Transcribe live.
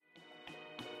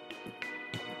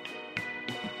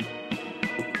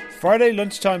Friday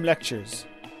lunchtime lectures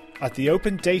at the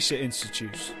Open Data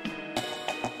Institute.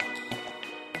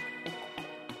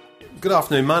 Good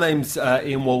afternoon, my name's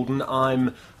Ian Holden.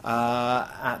 I'm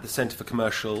at the Centre for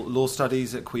Commercial Law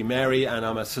Studies at Queen Mary, and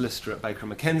I'm a solicitor at Baker &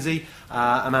 McKenzie.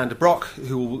 Amanda Brock,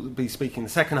 who will be speaking the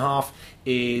second half,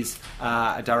 is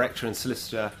a director and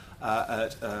solicitor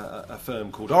at a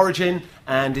firm called Origin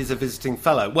and is a visiting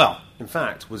fellow. Well, in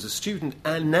fact, was a student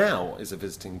and now is a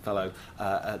visiting fellow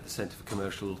at the Centre for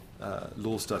Commercial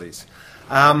Law Studies.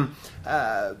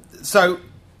 So,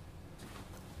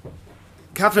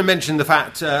 Catherine mentioned the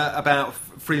fact about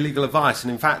free legal advice, and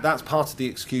in fact that's part of the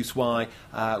excuse why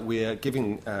we're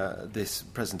giving this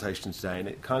presentation today, and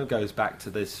it kind of goes back to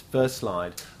this first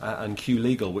slide and Q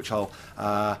Legal, which I'll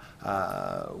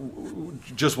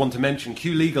just want to mention.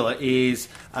 Q Legal is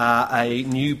a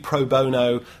new pro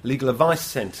bono legal advice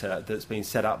centre that's been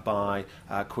set up by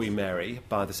Queen Mary,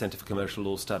 by the Centre for Commercial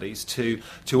Law Studies, to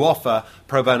offer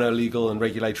pro bono legal and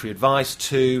regulatory advice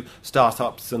to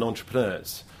startups and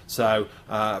entrepreneurs. So,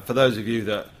 for those of you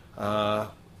that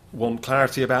want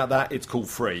clarity about that, it's called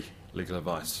free legal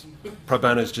advice. Pro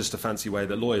bono is just a fancy way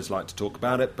that lawyers like to talk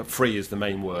about it, but free is the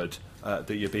main word that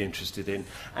you'd be interested in.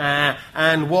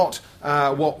 And what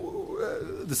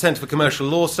the Centre for Commercial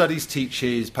Law Studies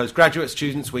teaches postgraduate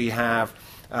students, we have,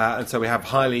 and so we have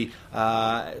highly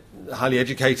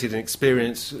educated and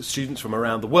experienced students from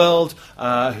around the world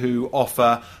who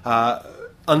offer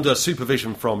under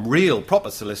supervision from real,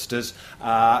 proper solicitors,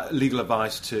 legal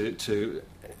advice to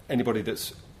anybody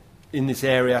that's in this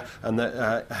area and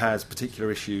that has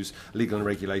particular issues, legal and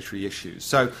regulatory issues.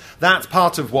 So that's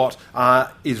part of what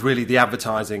is really the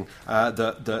advertising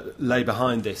that lay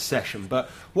behind this session. But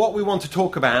what we want to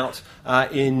talk about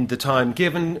in the time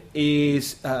given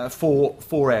is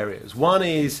four areas. One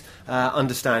is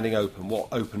understanding open, what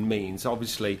open means.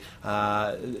 Obviously,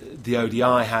 the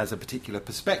ODI has a particular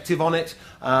perspective on it,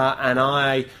 and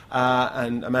I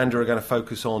and Amanda are going to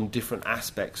focus on different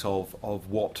aspects of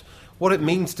what it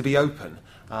means to be open.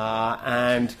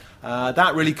 And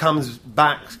that really comes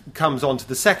on to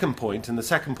the second point, and the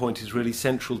second point is really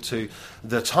central to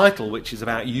the title, which is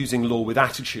about using law with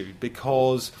attitude,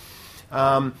 because,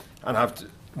 and I've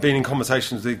been in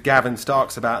conversations with Gavin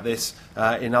Starks about this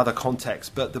in other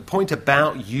contexts, but the point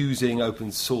about using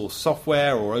open source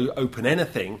software or open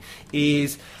anything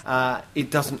is it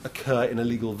doesn't occur in a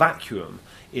legal vacuum.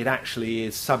 It actually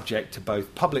is subject to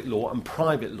both public law and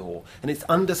private law. And it's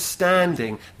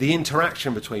understanding the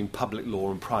interaction between public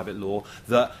law and private law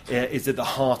that is at the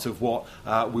heart of what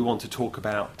we want to talk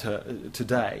about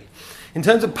today. In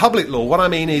terms of public law, what I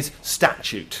mean is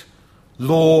statute.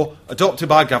 Law adopted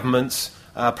by governments,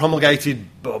 promulgated,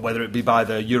 whether it be by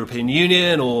the European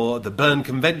Union or the Berne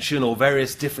Convention or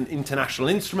various different international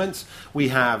instruments. We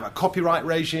have a copyright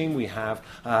regime, we have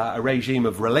a regime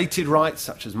of related rights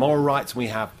such as moral rights, we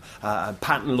have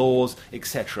patent laws,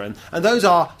 etc. And those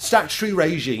are statutory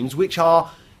regimes which are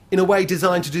in a way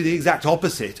designed to do the exact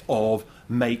opposite of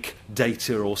make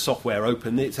data or software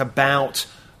open. It's about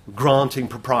granting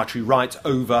proprietary rights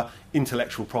over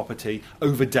intellectual property,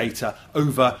 over data,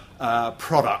 over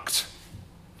product.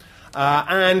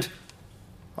 And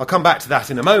I'll come back to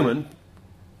that in a moment.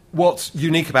 What's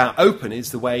unique about open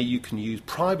is the way you can use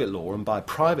private law, and by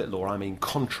private law I mean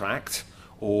contract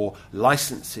or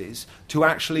licenses, to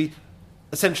actually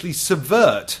essentially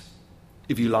subvert,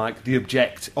 if you like, the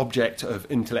object of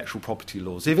intellectual property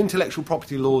laws. If intellectual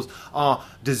property laws are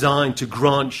designed to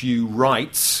grant you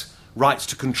rights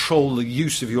to control the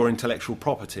use of your intellectual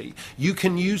property, you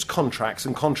can use contracts,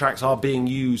 and contracts are being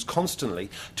used constantly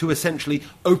to essentially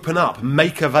open up,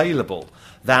 make available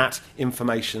that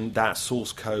information, that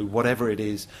source code, whatever it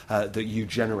is that you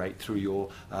generate through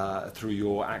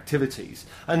your activities.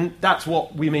 And that's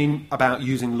what we mean about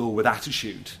using law with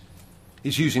attitude.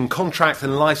 It's using contract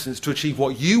and license to achieve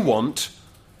what you want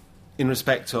in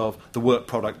respect of the work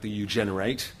product that you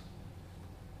generate,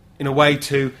 in a way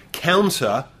to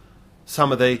counter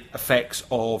some of the effects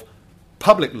of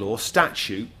public law,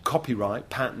 statute, copyright,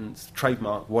 patents,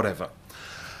 trademark, whatever.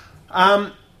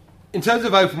 In terms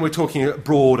of open, we're talking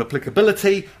broad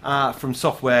applicability from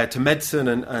software to medicine,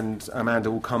 and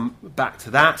Amanda will come back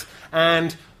to that.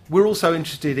 And we're also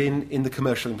interested in the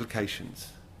commercial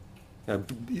implications.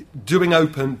 Doing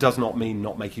open does not mean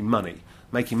not making money.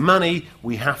 Making money,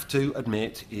 we have to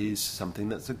admit, is something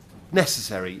that's a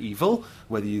necessary evil,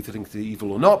 whether you think it's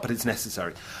evil or not, but it's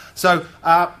necessary. So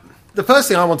the first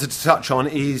thing I wanted to touch on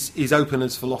is open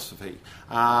as philosophy.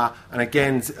 And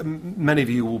again, many of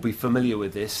you will be familiar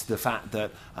with this, the fact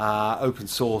that open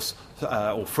source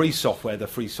or free software, the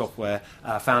Free Software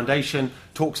Foundation,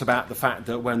 talks about the fact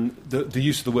that when the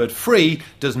use of the word free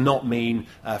does not mean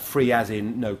free as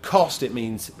in no cost, it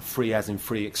means free as in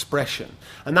free expression.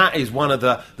 And that is one of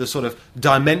the sort of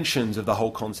dimensions of the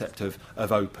whole concept of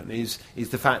open, is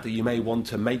the fact that you may want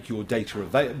to make your data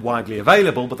widely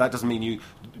available, but that doesn't mean you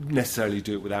necessarily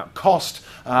do it without cost,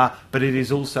 but it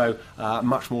is also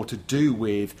much more to do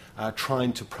with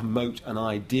trying to promote an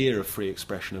idea of free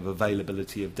expression, of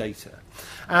availability of data.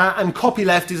 And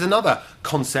copyleft is another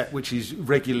concept which is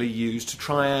regularly used to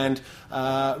try and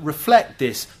reflect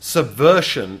this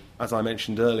subversion, as I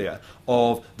mentioned earlier,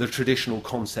 of the traditional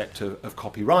concept of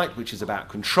copyright, which is about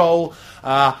control.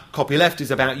 Copyleft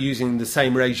is about using the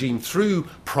same regime through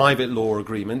private law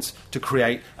agreements to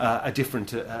create a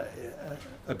different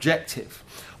objective.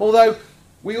 Although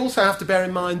we also have to bear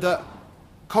in mind that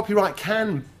copyright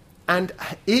can and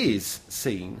is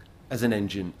seen as an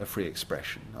engine of free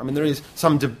expression. I mean, there is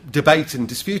some debate and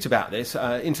dispute about this.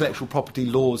 Intellectual property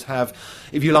laws have,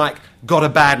 if you like, got a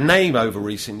bad name over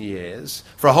recent years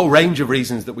for a whole range of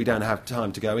reasons that we don't have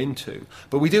time to go into.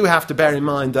 But we do have to bear in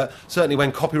mind that certainly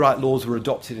when copyright laws were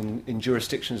adopted in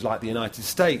jurisdictions like the United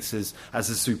States, as the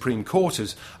Supreme Court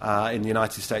in the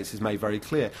United States has made very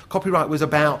clear, copyright was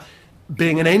about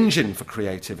being an engine for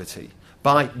creativity,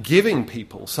 by giving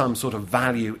people some sort of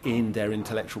value in their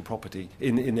intellectual property,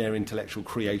 in their intellectual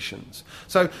creations.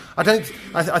 So I think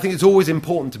it's always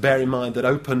important to bear in mind that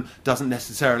open doesn't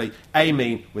necessarily, A,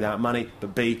 mean without money,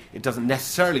 but B, it doesn't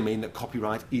necessarily mean that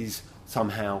copyright is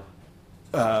somehow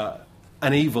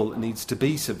an evil that needs to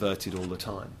be subverted all the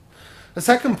time. The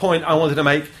second point I wanted to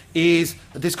make is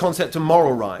this concept of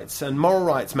moral rights. And moral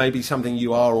rights may be something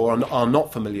you are or are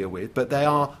not familiar with, but they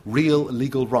are real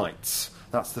legal rights.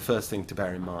 That's the first thing to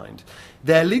bear in mind.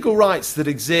 They're legal rights that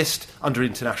exist under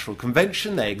international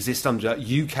convention, they exist under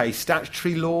UK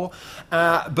statutory law,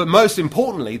 but most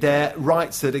importantly, they're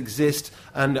rights that exist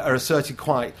and are asserted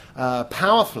quite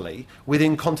powerfully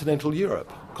within continental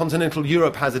Europe. Continental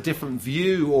Europe has a different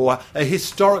view, or a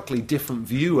historically different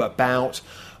view, about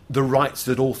the rights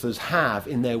that authors have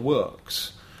in their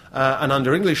works. And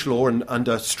under English law and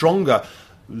under stronger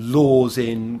laws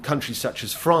in countries such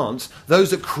as France,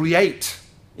 those that create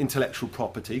intellectual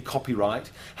property, copyright,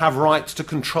 have rights to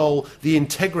control the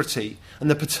integrity and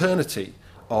the paternity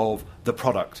of the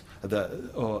product,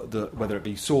 whether it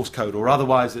be source code or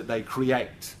otherwise that they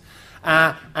create.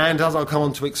 And as I'll come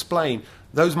on to explain,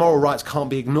 those moral rights can't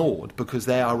be ignored because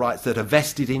they are rights that are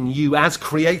vested in you as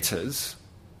creators.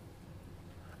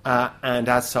 And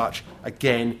as such,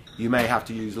 again, you may have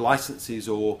to use licenses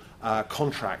or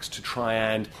contracts to try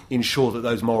and ensure that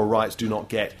those moral rights do not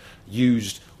get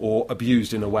used or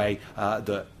abused in a way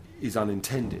that is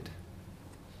unintended.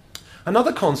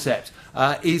 Another concept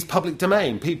is public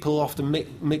domain. People often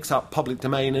mix up public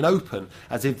domain and open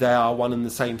as if they are one and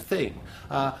the same thing.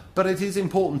 But it is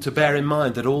important to bear in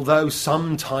mind that although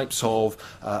some types of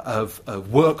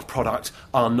work product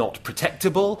are not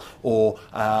protectable or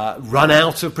run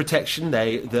out of protection,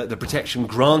 the protection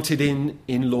granted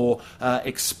in law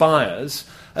expires,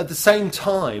 at the same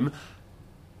time,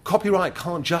 copyright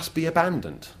can't just be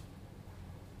abandoned.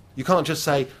 You can't just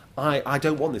say, I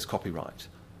don't want this copyright.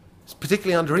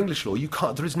 Particularly under English law,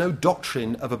 there is no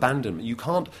doctrine of abandonment. You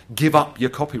can't give up your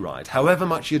copyright, however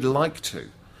much you'd like to.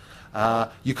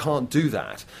 You can't do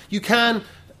that. You can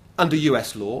under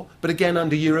US law, but again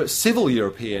under civil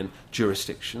European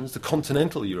jurisdictions, the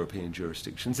continental European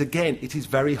jurisdictions, again, it is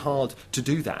very hard to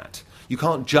do that. You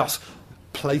can't just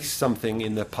place something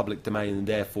in the public domain and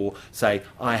therefore say,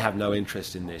 I have no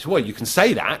interest in this. Well, you can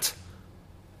say that,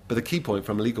 but the key point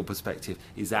from a legal perspective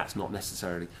is that's not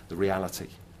necessarily the reality.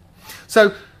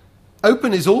 So,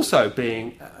 open is also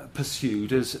being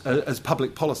pursued as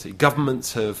public policy.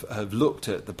 Governments have looked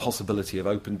at the possibility of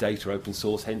open data, open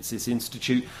source, hence this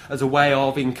institute, as a way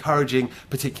of encouraging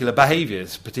particular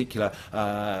behaviours, particular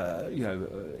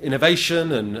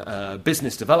innovation and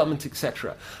business development,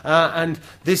 etc. And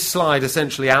this slide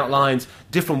essentially outlines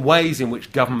different ways in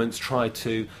which governments try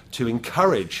to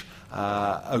encourage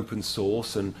open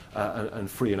source and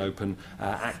free and open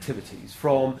activities.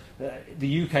 From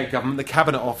the UK government, the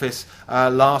Cabinet Office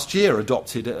last year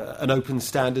adopted an open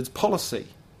standards policy,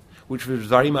 which was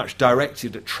very much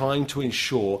directed at trying to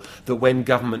ensure that when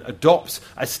government adopts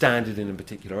a standard in a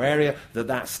particular area,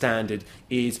 that standard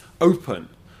is open.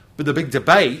 But the big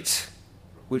debate,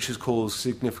 which has caused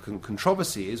significant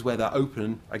controversy, is whether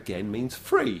open, again, means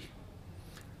free.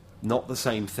 not the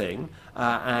same thing,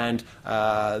 and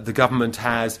the government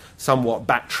has somewhat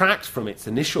backtracked from its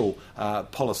initial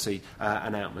policy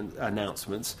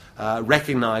announcements,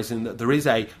 recognising that there is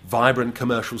a vibrant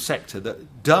commercial sector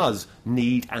that does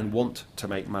need and want to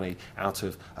make money out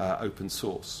of open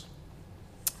source.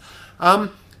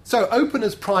 So open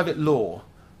as private law.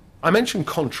 I mentioned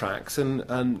contracts, and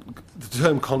the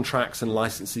term contracts and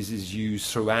licenses is used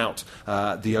throughout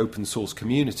the open source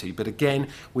community. But again,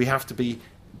 we have to be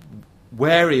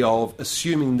wary of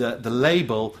assuming that the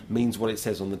label means what it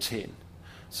says on the tin.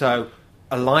 So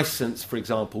a license, for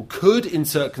example, could in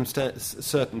certain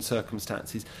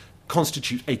circumstances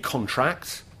constitute a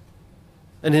contract,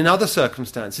 and in other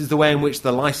circumstances, the way in which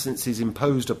the license is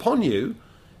imposed upon you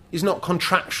is not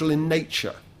contractual in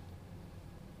nature.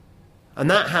 And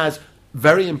that has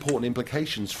very important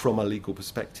implications from a legal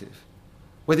perspective.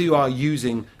 Whether you are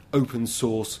using open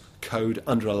source code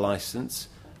under a license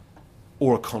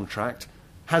or a contract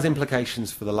has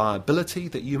implications for the liability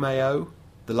that you may owe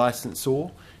the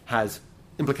licensor, has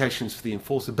implications for the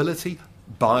enforceability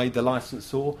by the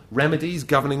licensor, remedies,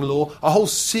 governing law. A whole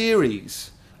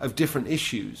series of different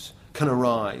issues can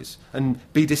arise and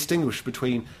be distinguished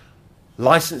between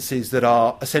licenses that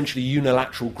are essentially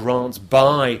unilateral grants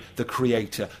by the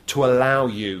creator to allow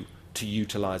you to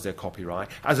utilise their copyright,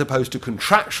 as opposed to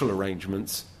contractual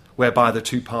arrangements whereby the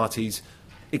two parties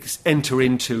enter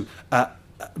into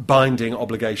binding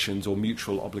obligations or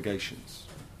mutual obligations.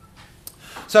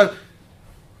 So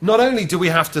not only do we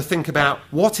have to think about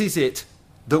what is it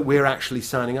that we're actually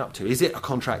signing up to, is it a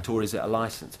contract or is it a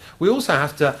license, we also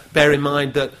have to bear in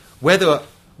mind that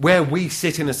where we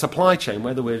sit in a supply chain,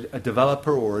 whether we're a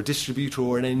developer or a distributor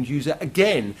or an end user,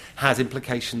 again has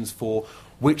implications for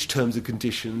which terms and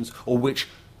conditions or which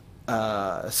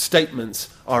statements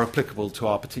are applicable to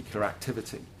our particular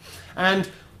activity. And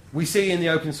we see in the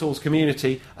open source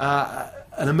community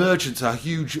an emergence, a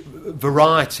huge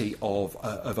variety of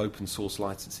open source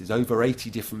licenses. Over 80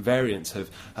 different variants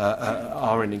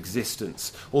are in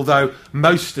existence, although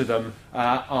most of them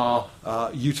are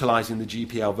utilising the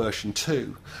GPL version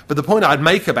 2. But the point I'd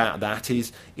make about that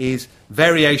is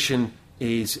variation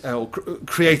or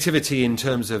creativity in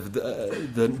terms of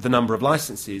the number of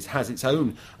licenses has its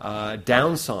own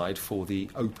downside for the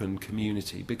open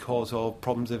community because of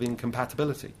problems of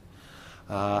incompatibility.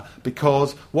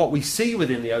 Because what we see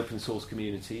within the open source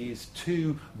community is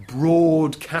two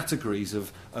broad categories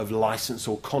of license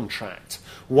or contract,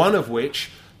 one of which,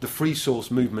 the free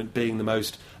source movement being the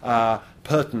most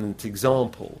pertinent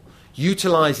example,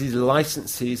 utilises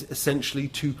licenses essentially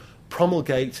to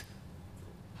promulgate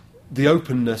the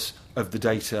openness of the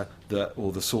data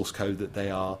or the source code that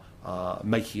they are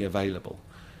making available.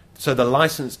 So the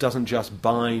license doesn't just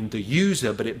bind the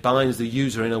user, but it binds the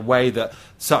user in a way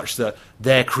such that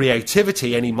their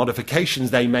creativity, any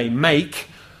modifications they may make,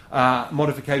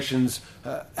 modifications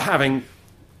having...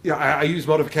 I use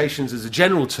modifications as a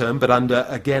general term, but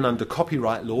under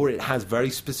copyright law, it has very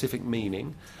specific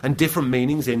meaning and different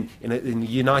meanings. In the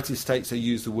United States, they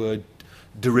use the word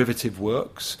derivative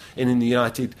works, and in the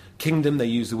United Kingdom, they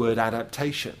use the word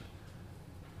adaptation.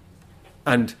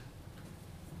 And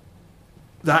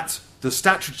that's the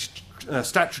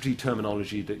statutory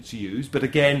terminology that's used, but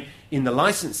again, in the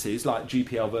licenses, like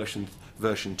GPL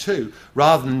version 2,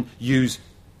 rather than use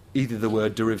either the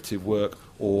word derivative work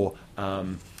or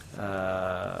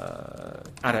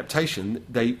adaptation,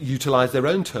 they utilise their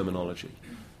own terminology.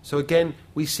 So again,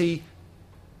 we see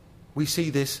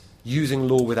this using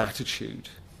law with attitude.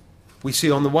 We see,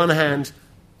 on the one hand,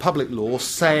 public law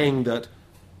saying that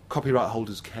copyright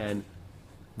holders can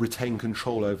retain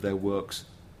control over their works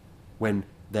when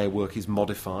their work is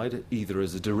modified, either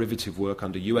as a derivative work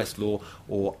under US law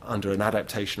or under an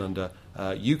adaptation under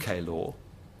UK law.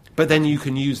 But then you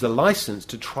can use the license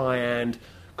to try and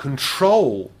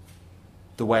control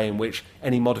the way in which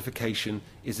any modification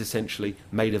is essentially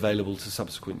made available to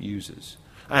subsequent users.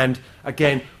 And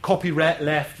again,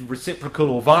 copyleft, reciprocal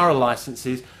or viral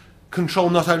licenses control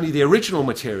not only the original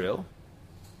material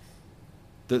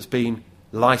that's been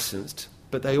licensed,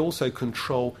 but they also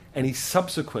control any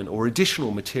subsequent or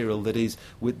additional material that is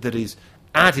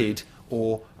added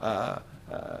or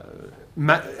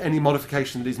any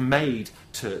modification that is made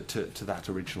to that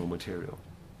original material.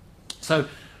 So,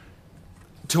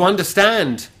 to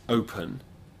understand open,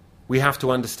 we have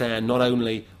to understand not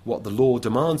only what the law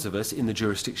demands of us in the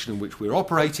jurisdiction in which we're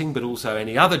operating, but also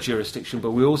any other jurisdiction,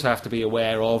 but we also have to be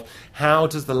aware of how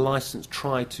does the license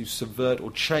try to subvert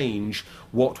or change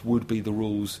what would be the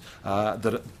rules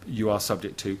that you are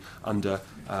subject to under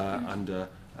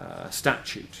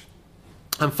statute.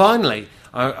 And finally,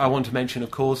 I want to mention,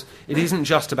 of course, it isn't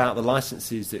just about the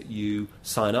licenses that you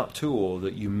sign up to or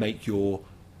that you make your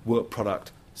work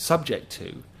product subject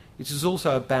to. It is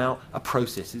also about a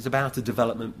process. It's about a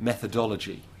development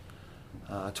methodology.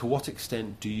 To what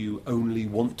extent do you only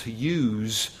want to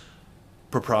use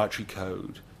proprietary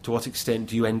code? To what extent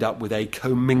do you end up with a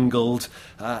commingled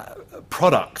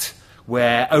product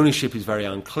where ownership is very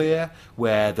unclear,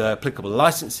 where the applicable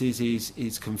licenses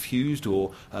is confused,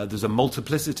 or there's a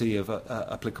multiplicity of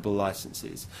applicable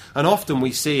licenses? And often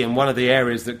we see, in one of the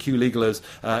areas that Q Legal is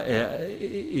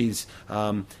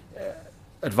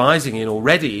advising in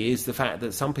already, is the fact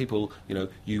that some people,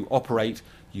 you operate,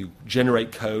 you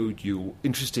generate code, you're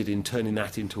interested in turning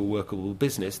that into a workable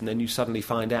business, and then you suddenly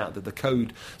find out that the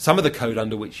code, some of the code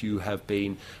under which you have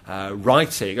been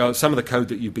writing, or some of the code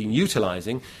that you've been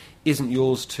utilising, isn't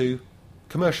yours to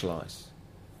commercialise,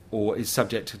 or is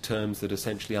subject to terms that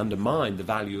essentially undermine the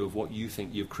value of what you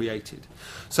think you've created.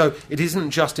 So it isn't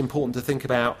just important to think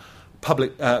about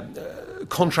public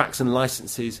contracts and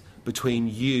licenses between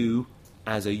you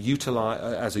as a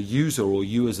user or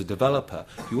you as a developer.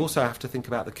 You also have to think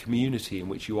about the community in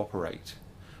which you operate,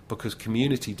 because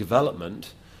community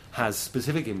development has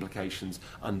specific implications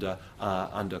under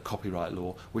copyright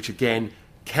law, which again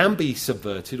can be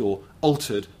subverted or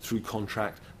altered through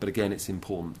contract, but again it's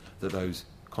important that those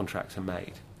contracts are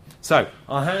made. So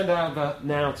I'll hand over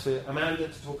now to Amanda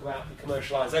to talk about the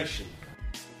commercialisation.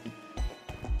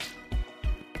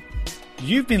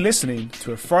 You've been listening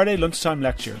to a Friday lunchtime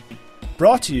lecture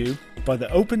brought to you by the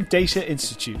Open Data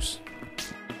Institute.